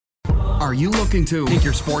Are you looking to take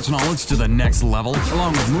your sports knowledge to the next level,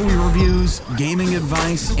 along with movie reviews, gaming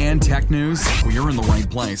advice, and tech news? Well, you're in the right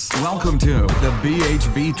place. Welcome to the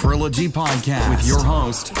BHB Trilogy Podcast with your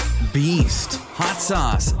host, Beast, Hot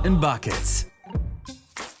Sauce, and Buckets.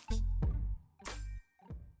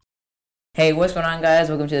 Hey, what's going on, guys?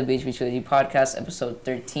 Welcome to the BHB Trilogy Podcast, episode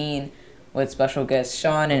 13, with special guests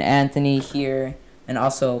Sean and Anthony here, and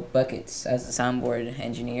also Buckets as the soundboard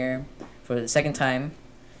engineer for the second time.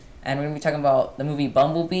 And we're going to be talking about the movie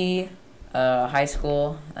Bumblebee, high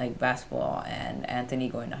school, like basketball, and Anthony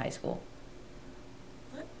going to high school.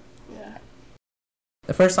 What? Yeah.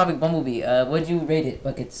 The first topic, Bumblebee. What'd you rate it,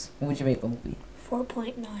 Buckets? What would you rate Bumblebee?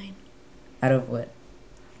 4.9. Out of what?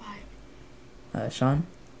 5. Sean?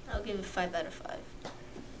 I'll give it 5 out of 5.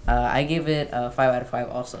 I gave it a 5 out of 5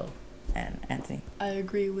 also. And Anthony? I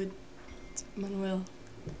agree with Manuel.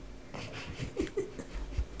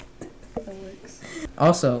 That works.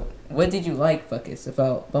 Also, what did you like, Buckets,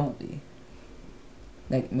 about Bumblebee?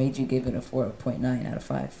 Like, made you give it a 4.9 out of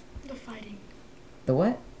 5? The fighting. The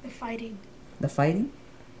what? The fighting. The fighting?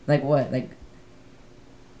 Like what? Like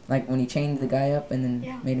when he chained the guy up and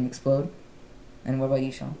then made him explode? And what about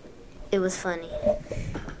you, Sean? It was funny.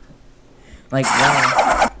 Like,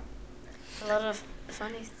 wow. A lot of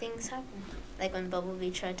funny things happened. Like when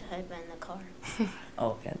Bumblebee tried to hide behind the car.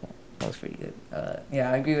 Oh, okay. That was pretty good.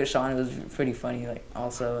 Yeah, I agree with Sean. It was pretty funny, like,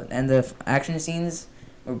 also. And the action scenes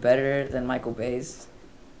were better than Michael Bay's.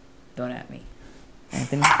 Don't at me.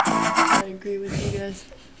 Anthony? I agree with you guys.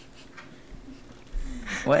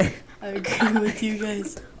 What? I agree with you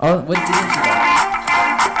guys. Oh, what didn't you like?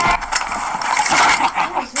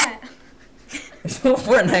 What was that? It's no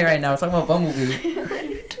Fortnite right now. We're talking about Bumblebee.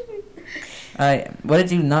 Alright, what did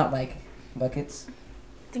you not like, Buckets? I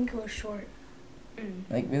think it was short.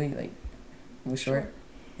 Like, really? Like, it was short?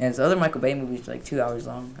 Yeah, the other Michael Bay movies are like 2 hours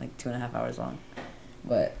long, like 2.5 hours long.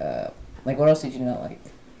 But, like, what else did you not like?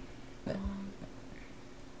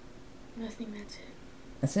 Nothing, that's it.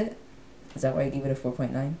 That's it? Is that why you gave it a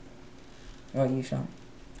 4.9? What about you, Sean?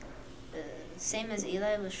 Same as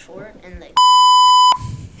Eli, was short and like.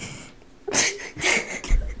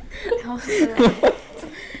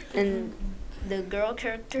 And the girl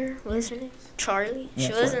character, what was her name? Charlie. Yeah,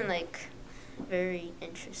 she wasn't like very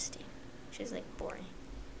interesting. She was like boring.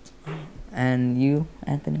 And you,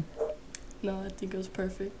 Anthony? No, I think it was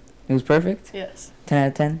perfect. It was perfect? Yes. 10 out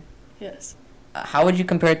of 10? Yes. How would you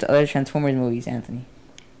compare it to other Transformers movies, Anthony?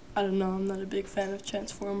 I don't know. I'm not a big fan of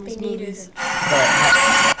Transformers movies.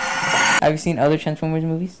 Have you seen other Transformers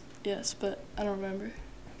movies? Yes, but I don't remember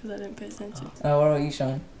because I didn't pay attention. What about you,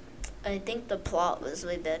 Sean? I think the plot was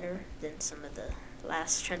way better than some of the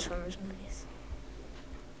last Transformers movies.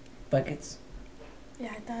 Buckets?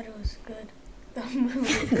 Yeah, I thought it was good. The movie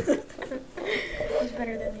it was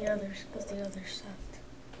better than the others because the others sucked.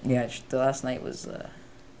 Yeah, the last night was, it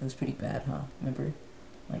was pretty bad, huh? Remember?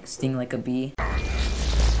 Like, sting like a bee.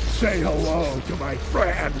 Say hello to my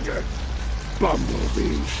friend,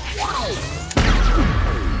 Bumblebee.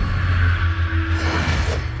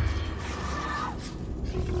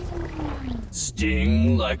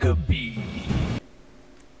 Sting like a bee.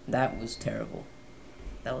 That was terrible.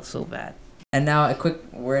 That was so bad. And now a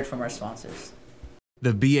quick word from our sponsors.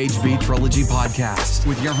 The BHB Trilogy Podcast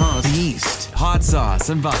with your host, Beast, Hot Sauce,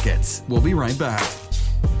 and Buckets. We'll be right back.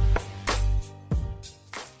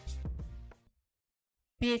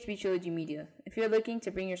 BHB Trilogy Media. If you're looking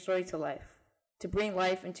to bring your story to life, to bring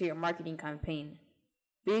life into your marketing campaign,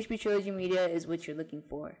 BHB Trilogy Media is what you're looking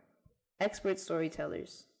for. Expert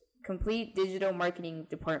storytellers. Complete digital marketing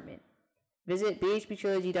department. Visit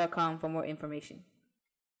bhbtrilogy.com for more information.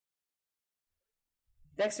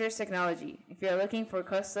 Dexter's Technology. If you're looking for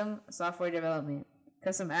custom software development,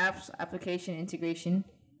 custom apps, application integration,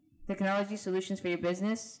 technology solutions for your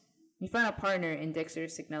business, you find a partner in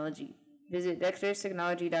Dexter's Technology. Visit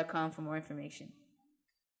dexterstechnology.com for more information.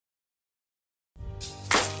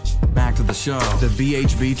 Back to the show, the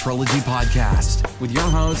BHB Trilogy Podcast with your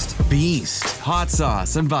host, Beast, Hot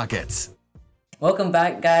Sauce, and Buckets. Welcome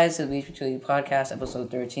back, guys, to the BHB Trilogy Podcast, episode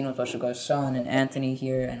 13, with special guests Sean and Anthony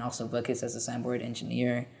here, and also Buckets as the soundboard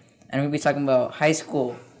engineer. And we'll be talking about high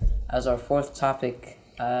school as our fourth topic.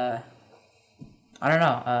 I don't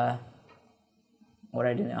know. What do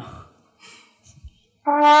I do now?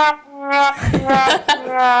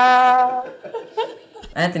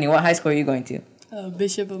 Anthony, what high school are you going to?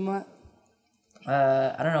 Bishop Amat.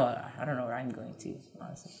 I don't know where I'm going to,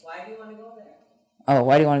 honestly. Why do you want to go there? Oh,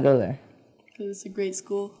 why do you want to go there? Because it's a great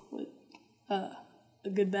school with a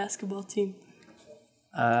good basketball team.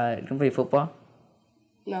 You can play football?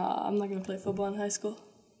 No, I'm not going to play football in high school.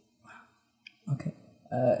 Okay.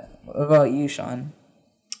 What about you, Sean?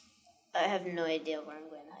 I have no idea where I'm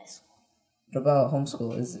going to high school. What about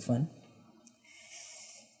homeschool? Is it fun?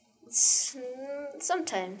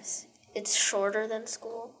 Sometimes it's shorter than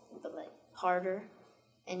school, but like harder,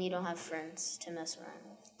 and you don't have friends to mess around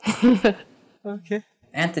with. Okay.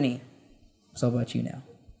 Anthony, it's all about you now.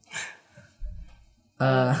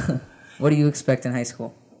 What do you expect in high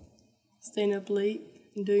school? Staying up late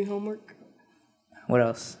and doing homework. What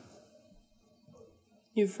else?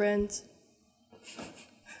 New friends.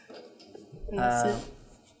 And that's it.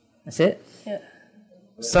 That's it? Yeah.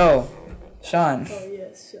 So, Sean, Oh,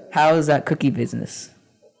 yes. how is that cookie business?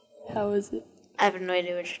 How is it? I have no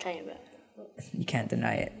idea what you're talking about. You can't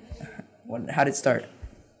deny it. How did it start?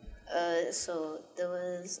 So there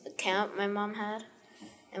was a camp my mom had,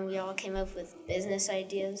 and we all came up with business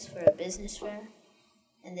ideas for a business fair,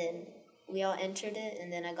 and then we all entered it,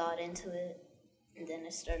 and then I got into it, and then I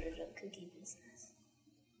started a cookie business.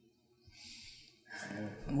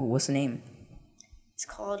 What's the name? It's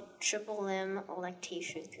called Triple M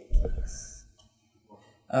Lactation Cookies.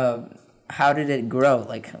 How did it grow?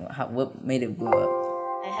 Like, what made it blow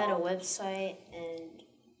up? I had a website, and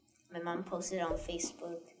my mom posted it on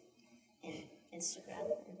Facebook and Instagram.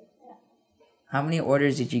 And, yeah. How many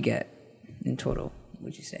orders did you get in total,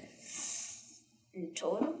 would you say? In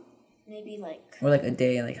total, maybe like Or like a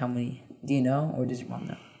day, like how many? Do you know, or does your mom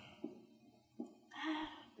know?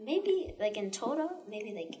 maybe like in total,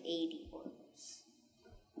 maybe like 80 orders.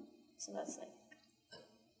 So that's like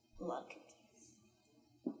a lot of cookies.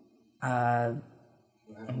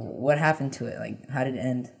 What happened to it? Like, how did it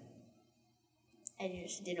end? I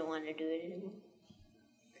just didn't want to do it anymore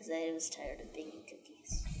because I was tired of baking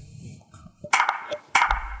cookies.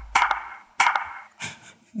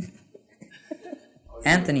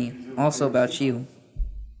 Anthony, also about you.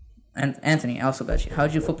 And Anthony, also about you.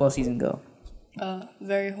 How'd your football season go?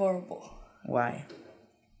 Very horrible. Why?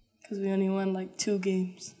 Because we only won like 2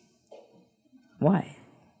 games. Why?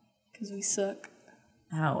 Because we suck.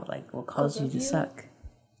 How? Like, what caused you to suck?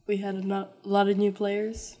 We had a lot of new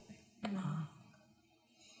players.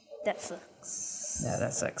 That sucks. Yeah,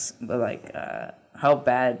 that sucks. But like, how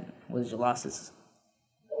bad was your losses?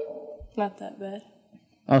 Not that bad.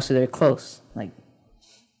 Oh, so they're close. Like,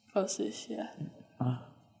 Close-ish, yeah.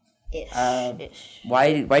 Ish.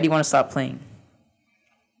 why do you want to stop playing?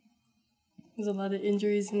 There's a lot of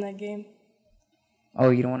injuries in that game. Oh,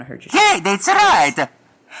 you don't want to hurt yourself. Hey, that's right.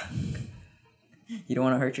 You don't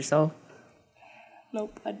want to hurt yourself?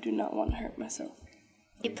 Nope, I do not want to hurt myself.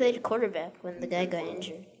 He played quarterback when the guy got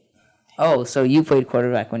injured. Oh, so you played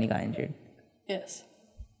quarterback when you got injured. Yes.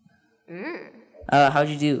 How'd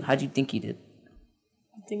you do? How'd you think you did?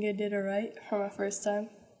 I think I did alright for my first time.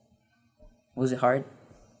 Was it hard?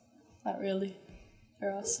 Not really.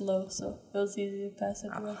 They're all slow, so it was easy to pass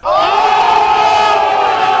everyone.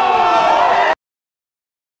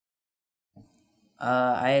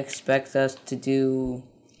 I expect us to do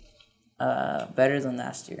better than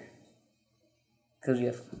last year. Because we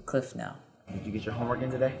have Cliff now. Did you get your homework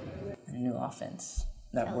in today? A new offense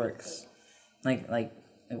that works. Like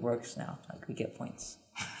it works now. Like we get points.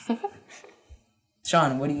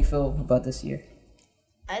 Sean, what do you feel about this year?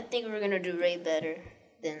 I think we're gonna do way better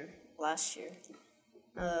than last year.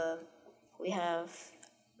 We have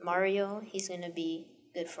Mario. He's gonna be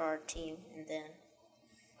good for our team, and then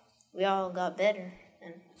we all got better.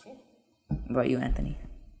 And yeah. What about you, Anthony?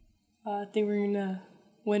 I think we're going to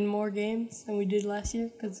win more games than we did last year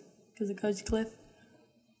because of Coach Cliff.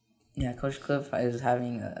 Yeah, Coach Cliff is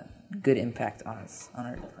having a good impact on us, on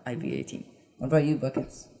our IBA team. What about you,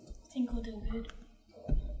 Buckets? I think we'll do good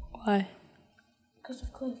Why? because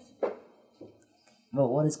of Cliff. Well,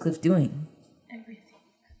 what is Cliff doing? Everything.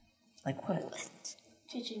 Like what?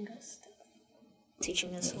 Teaching us stuff.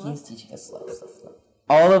 Teaching us He's what? teaching us a lot of stuff.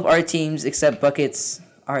 All of our teams except Buckets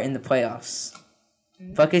are in the playoffs.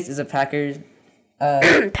 Buckets is a Packers.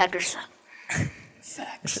 Packers suck.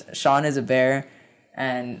 Facts. Sean is a Bear,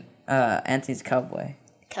 and Anthony's a Cowboy.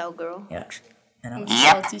 Cowgirl. Yeah, and Don't be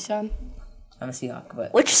salty, Sean. I'm a Seahawk.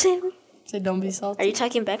 But What you saying? Say don't be Are salty. you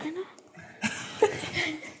talking back right now?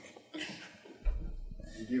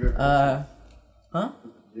 huh?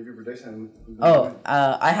 Give your prediction. Oh,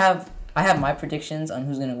 I have my predictions on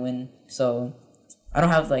who's gonna win. So I don't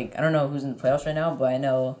know who's in the playoffs right now, but I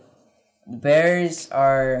know the Bears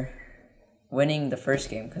are winning the first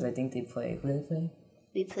game because I think they play. Who do they play?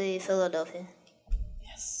 We play Philadelphia.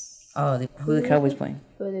 Oh, who are the Cowboys playing?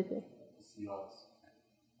 Who are they play?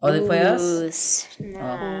 Oh, they play us. Ooh,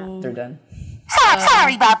 nah. Oh, they're done.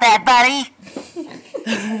 Sorry about that, buddy.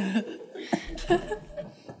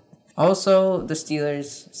 Also, the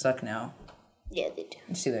Steelers suck now. Yeah, they do.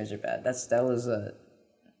 Steelers are bad. That was a.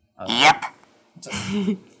 Yep.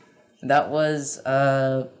 That was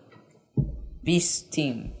Beast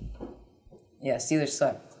team. Yeah, Steelers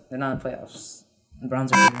suck. They're not in the playoffs. The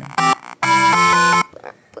Browns are better.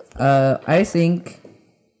 I think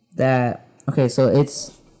that so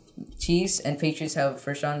it's Chiefs and Patriots have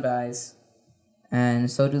first round byes, and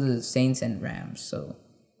so do the Saints and Rams. So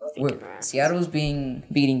Seattle's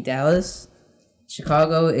beating Dallas.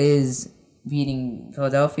 Chicago is beating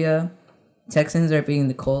Philadelphia. Texans are beating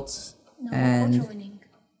the Colts. And Colts are winning.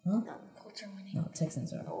 Huh? No, Colts are winning. No,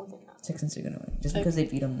 Texans are. Texans are gonna win just because they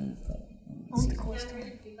beat them. Only Colts to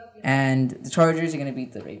win. And the Chargers are gonna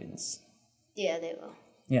beat the Ravens. Yeah, they will.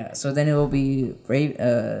 Yeah, so then it will be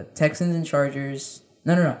Texans and Chargers.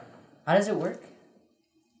 No. How does it work?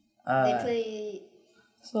 They play.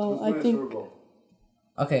 So I think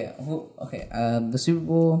the Super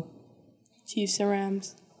Bowl. Chiefs and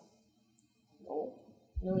Rams.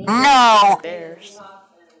 No. Bears.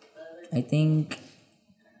 I think.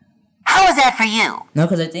 How is that for you? No,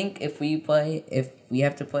 because I think if we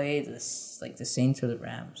have to play this the Saints or the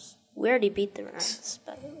Rams. We already beat the Rams,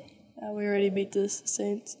 by the way. We already beat the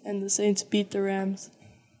Saints, and the Saints beat the Rams.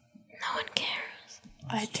 No one cares.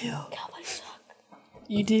 I do. Cowboys suck.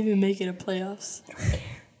 You didn't even make it a playoffs.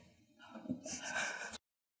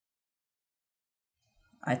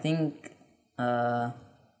 I think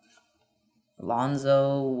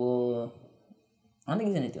Alonzo will. I don't think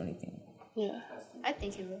he's gonna do anything. Yeah. I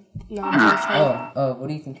think he will. No, What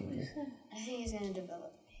do you think he will do? I think he's gonna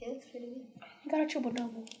develop. He looks pretty good. He got a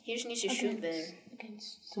triple-double. He just needs to shoot better.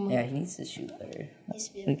 Against Yeah, he needs to shoot better. He needs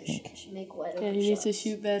to be able to make wide open Yeah, he needs to shots.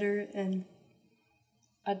 shoot better, and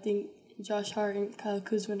I think Josh Hart and Kyle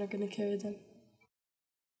Kuzma are going to carry them.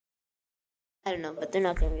 I don't know, but they're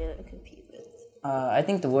not gonna be able to compete with. I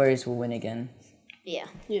think the Warriors will win again. Yeah.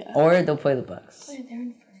 Yeah. Or they'll play the Bucks. they're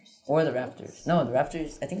in first. Or the Raptors. No, the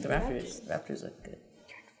Raptors. I think the Raptors. The Raptors look good.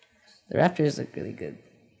 The Raptors look really good.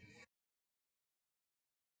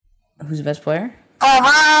 Who's the best player?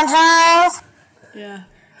 LeBron James. Yeah.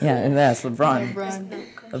 Yeah, and that's LeBron.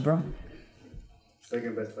 LeBron.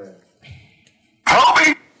 Second best player.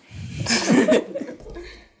 Kobe.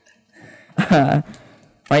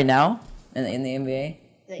 Right now, in the NBA,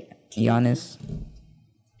 Like Giannis.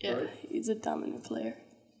 Yeah, he's a dominant player.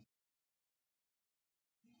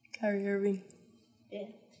 Kyrie Irving. yeah.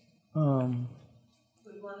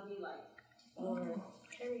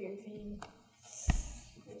 Kyrie Irving.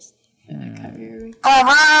 Yeah, Kyrie Irving.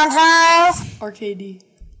 LeBron James. Or KD.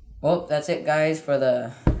 Well, that's it, guys, for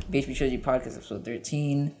the BHB Trilogy Podcast, episode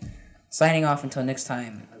 13. Signing off until next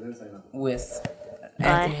time with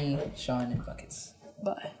Anthony, Sean, and Buckets.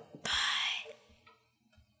 Bye.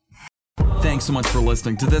 Thanks so much for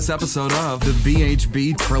listening to this episode of the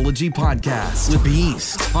BHB Trilogy Podcast with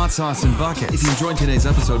Beast, Hot Sauce, and Buckets. If you enjoyed today's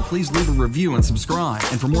episode, please leave a review and subscribe.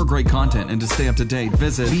 And for more great content and to stay up to date,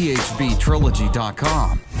 visit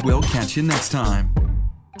bhbtrilogy.com. We'll catch you next time.